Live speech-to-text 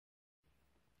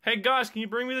Hey guys, can you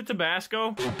bring me the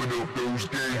Tabasco? Open up those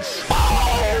gates.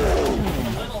 A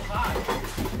little hot.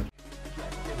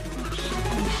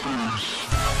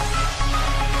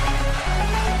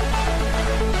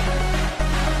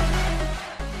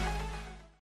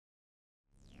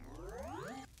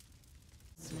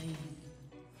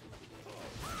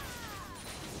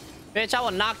 Bitch, I will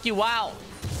knock you out.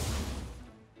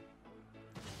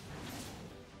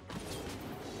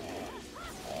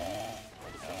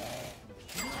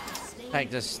 Hank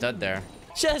just stood there.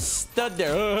 Just stood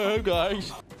there. Oh,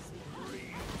 guys.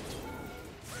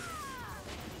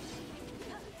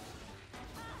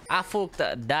 I fucked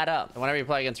that up. Whenever you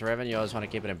play against Riven, you always want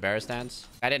to keep it in bear stance.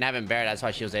 I didn't have him bear. That's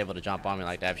why she was able to jump on me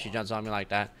like that. If she jumps on me like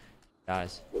that,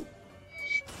 guys.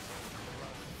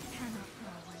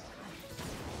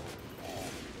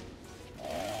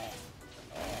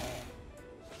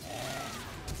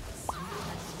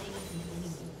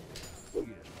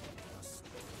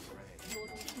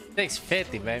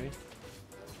 $650, baby.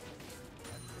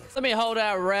 Let me hold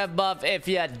that red buff if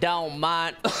you don't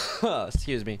mind.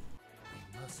 Excuse me.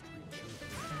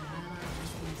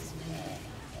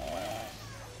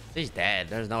 She's dead.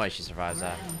 There's no way she survives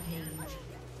that.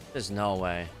 There's no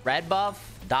way. Red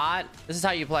buff, dot. This is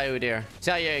how you play DOTDYR. See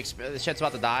how you the shit's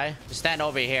about to die? Just stand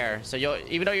over here. So you'll,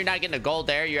 even though you're not getting the gold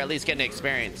there, you're at least getting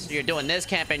experience. So you're doing this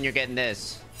camp and you're getting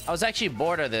this. I was actually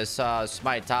bored of this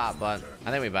SMITE top, but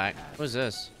I think we're back. Who's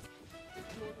this?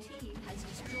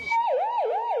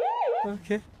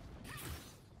 Okay.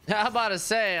 I'm about to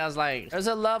say, I was like, there's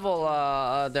a level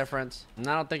difference. And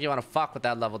I don't think you want to fuck with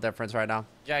that level difference right now.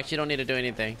 You actually don't need to do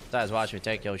anything. Besides, watch me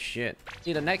take your shit.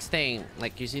 See, the next thing,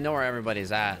 like, you know where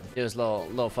everybody's at. Do this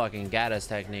little fucking Gaddis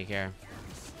technique here.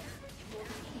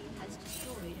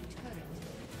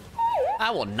 I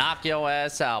will knock your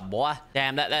ass out, boy.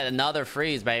 Damn, that another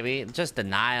freeze, baby. Just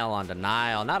denial on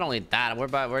denial. Not only that,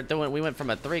 we went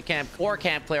from a 4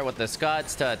 camp clear with the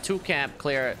scuds to a 2 camp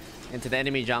clear into the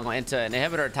enemy jungle, into an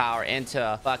inhibitor tower,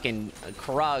 into fucking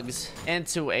Krugs,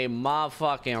 into a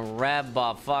motherfucking red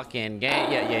buff fucking game.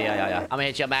 Yeah. I'm gonna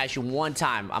hit you. I'm gonna ask you one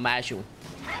time. I'm gonna ask you.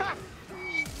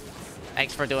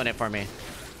 Thanks for doing it for me.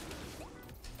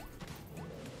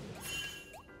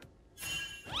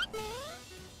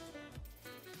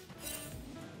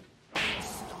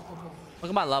 Look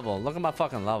at my level. Look at my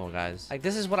fucking level, guys. Like,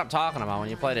 this is what I'm talking about when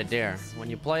you play DOTDYR. When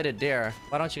you play DOTDYR,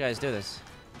 why don't you guys do this?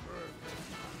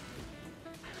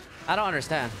 I don't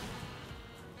understand.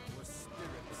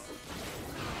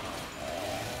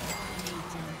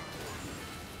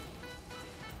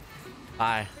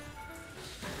 Bye.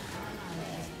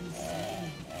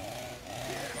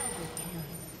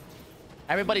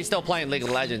 Everybody's still playing League of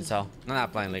Legends, so I'm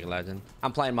not playing League of Legends.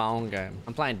 I'm playing my own game.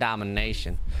 I'm playing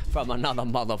domination from another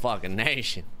motherfucking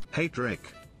nation. Hey Trick.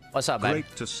 What's up, man?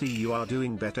 Great to see you are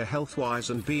doing better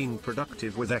health-wise and being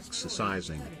productive with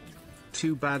exercising.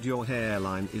 Too bad your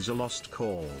hairline is a lost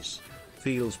cause.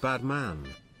 Feels bad, man.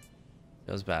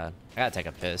 Feels bad. I gotta take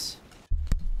a piss.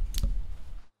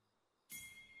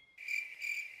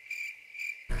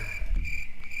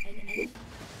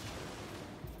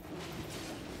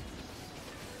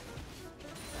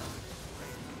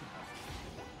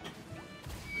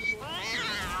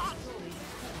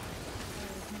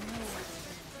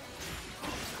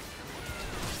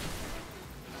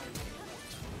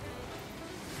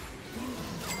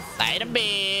 Later,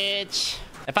 bitch.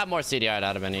 If I had more CDR,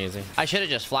 that'd have been easy. I should have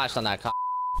just flashed on that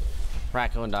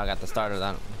raccoon dog at the start of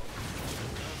that.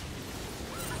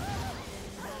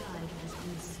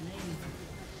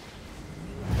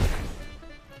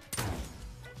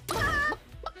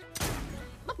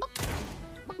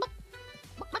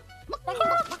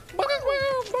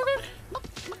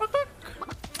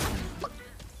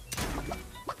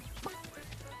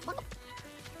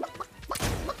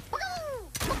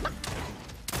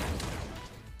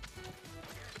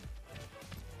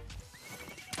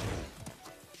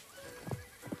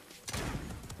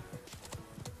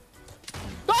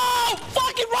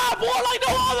 Boy, like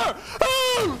no other.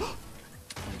 Oh!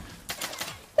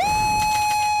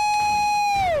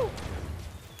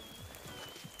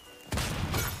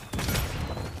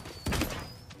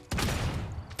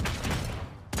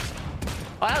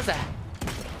 Oh, how's that?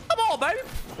 Come on, baby.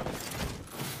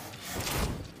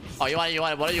 Oh, you want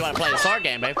to play the sword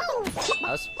game, babe?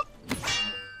 That's...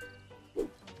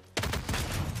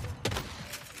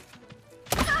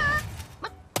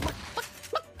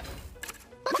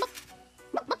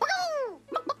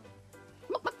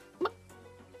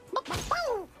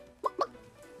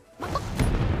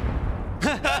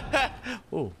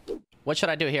 Ooh. What should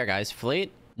I do here, guys?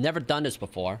 Fleet? Never done this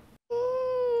before.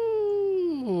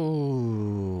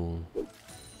 Ooh.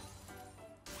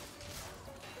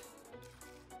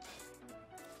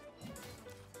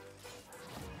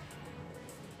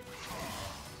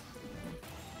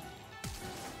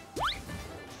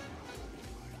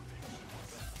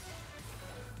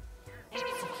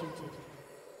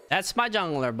 That's my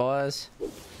jungler, boys.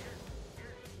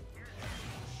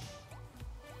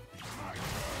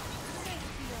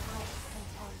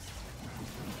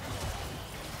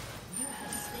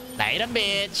 Later,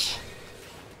 bitch.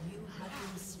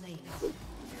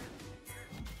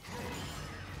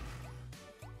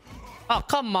 Oh,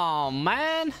 come on,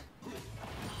 man.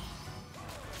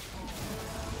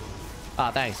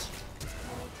 Oh, thanks.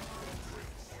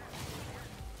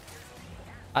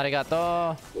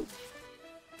 Arigato.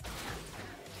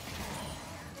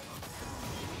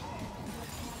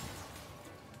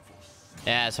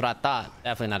 Yeah, that's what I thought.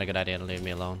 Definitely not a good idea to leave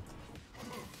me alone.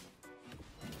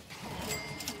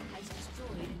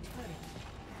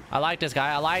 I like this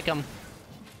guy. I like him.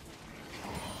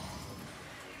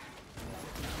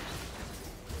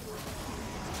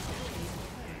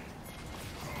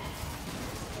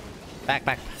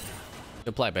 Back.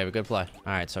 Good play, baby. Good play. All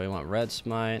right, so we want red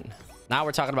smite. Now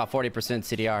we're talking about 40%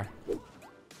 CDR.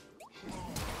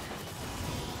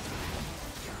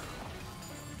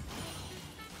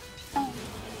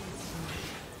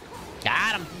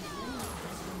 Got him.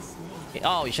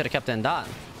 Oh, you should have kept it in dot.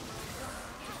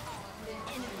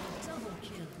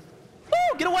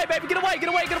 Woo! Get away, baby. Get away.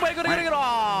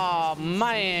 Oh,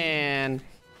 man.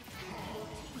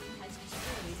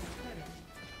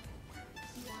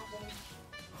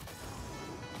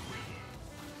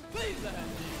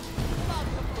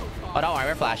 Oh, don't worry.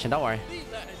 We're flashing. Don't worry.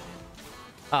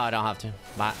 Oh, I don't have to.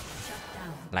 Bye.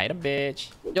 Later,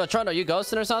 bitch. Yo, Trondo, you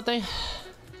ghosting or something?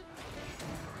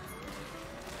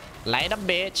 Later,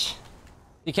 bitch.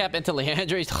 You kept into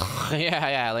Leandries?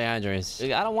 yeah, Leandries.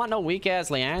 I don't want no weak-ass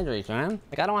Leandries, man.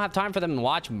 Like, I don't have time for them to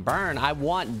watch burn. I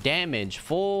want damage.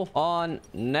 Full on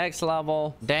next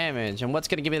level damage. And what's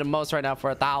going to give me the most right now for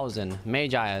 1,000?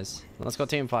 Mage Eyes. Let's go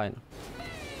team fight.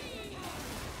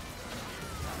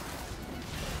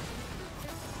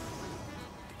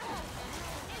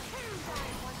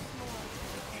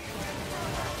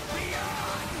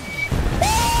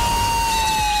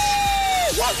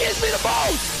 What gives me the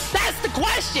most? That's the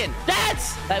question.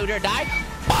 That's that DOTDYR died.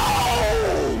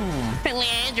 Boom!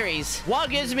 Leandries. What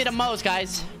gives me the most,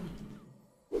 guys?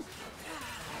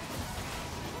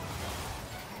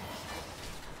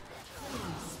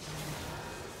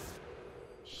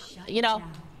 You know,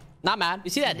 not mad. You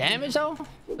see that damage though?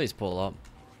 Please pull up.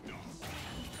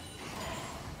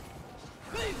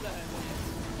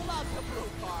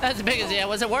 That's as big as yeah.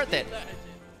 Was it worth it?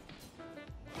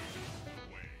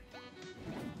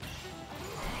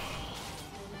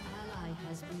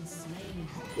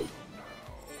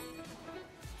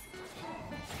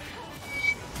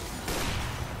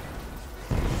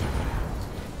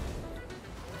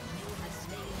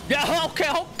 Yeah,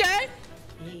 okay.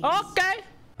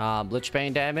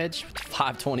 Blitzbane damage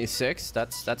 526.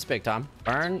 That's big time.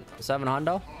 Burn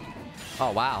 700.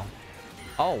 Oh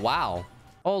wow.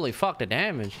 Holy fuck, the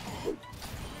damage.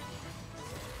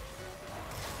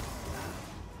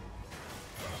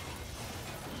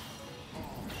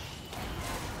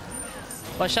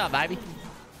 What's up, baby?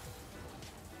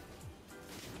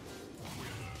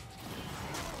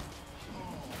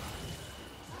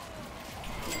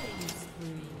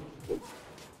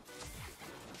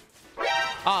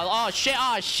 Oh shit!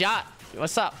 Oh shot!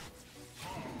 What's up?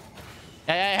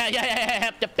 Yeah.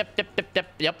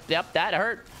 Yep. That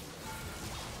hurt.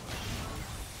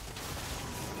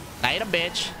 Later,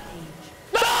 bitch.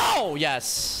 No!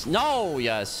 Yes. No.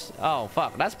 Yes. Oh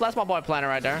fuck. That's my boy Planner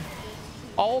right there.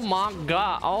 Oh my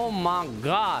god.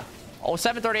 Oh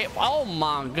 738. Oh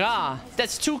my god.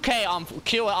 That's 2K on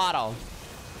Q auto.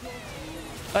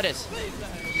 What is?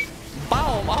 Boom.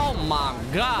 Oh my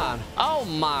god.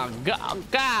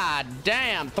 God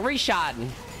damn.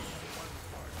 3-shotting.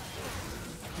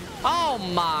 Oh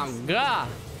my god.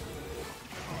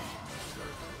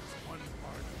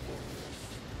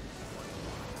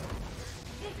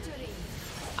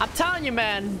 I'm telling you,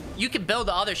 man, you can build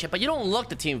the other shit, but you don't look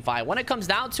the team fight. When it comes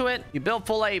down to it, you build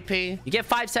full AP. You get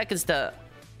 5 seconds to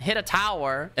hit a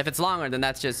tower. If it's longer, then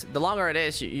that's just... The longer it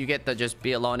is, you get to just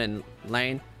be alone in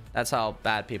lane. That's how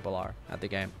bad people are at the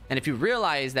game. And if you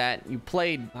realize that you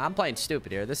played... I'm playing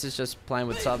stupid here. This is just playing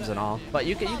with subs and all. But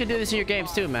you can do this in your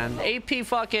games too, man. AP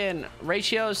fucking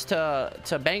ratios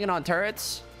to banging on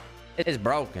turrets... It is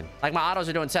broken. Like my autos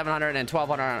are doing 700 and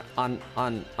 1200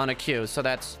 on a queue. So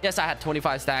that's, yes, I had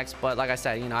 25 stacks, but like I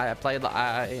said, you know, I played,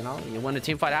 you know, when the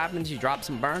team fight happens, you drop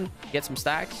some burn, get some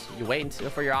stacks, you wait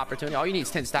for your opportunity. All you need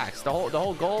is 10 stacks. The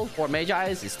whole goal for Mage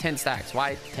Eyes is 10 stacks.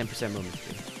 Why? 10% movement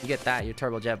speed. You get that, your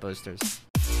turbo jet boosters.